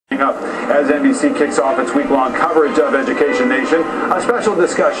coming up as NBC kicks off its week-long coverage of Education Nation. A special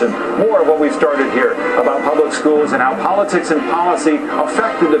discussion, more of what we've started here about public schools and how politics and policy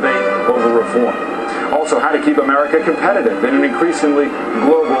affect the debate over reform. Also, how to keep America competitive in an increasingly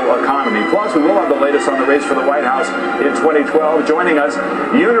global economy. Plus, we will have the latest on the race for the White House in 2012. Joining us,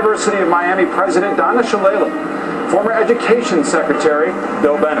 University of Miami President Donna Shalala, former Education Secretary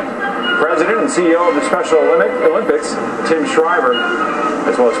Bill Bennett, President and CEO of the Special Olympics, Tim Shriver,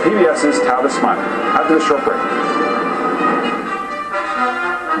 as well as PBS's Tavis Smiley. After the short break.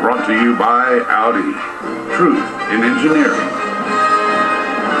 Brought to you by Audi. Truth in engineering.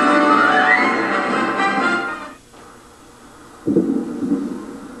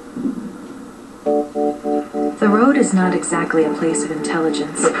 The road is not exactly a place of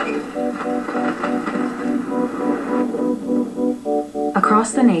intelligence.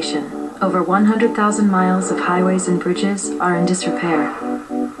 Across the nation, over 100,000 miles of highways and bridges are in disrepair.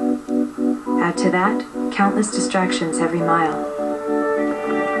 Add to that, countless distractions every mile.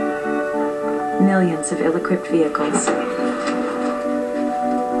 Millions of ill-equipped vehicles.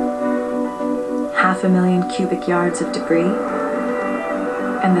 500,000 cubic yards of debris.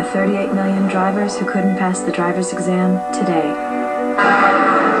 And the 38 million drivers who couldn't pass the driver's exam today.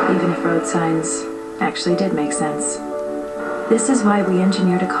 Even if road signs actually did make sense. This is why we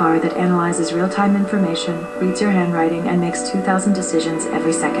engineered a car that analyzes real-time information, reads your handwriting, and makes 2,000 decisions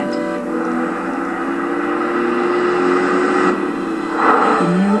every second. The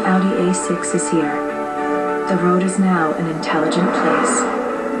new Audi A6 is here. The road is now an intelligent place.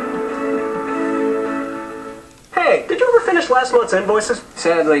 Hey, did you ever finish last month's invoices?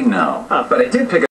 Sadly, no. Huh. But I did pick up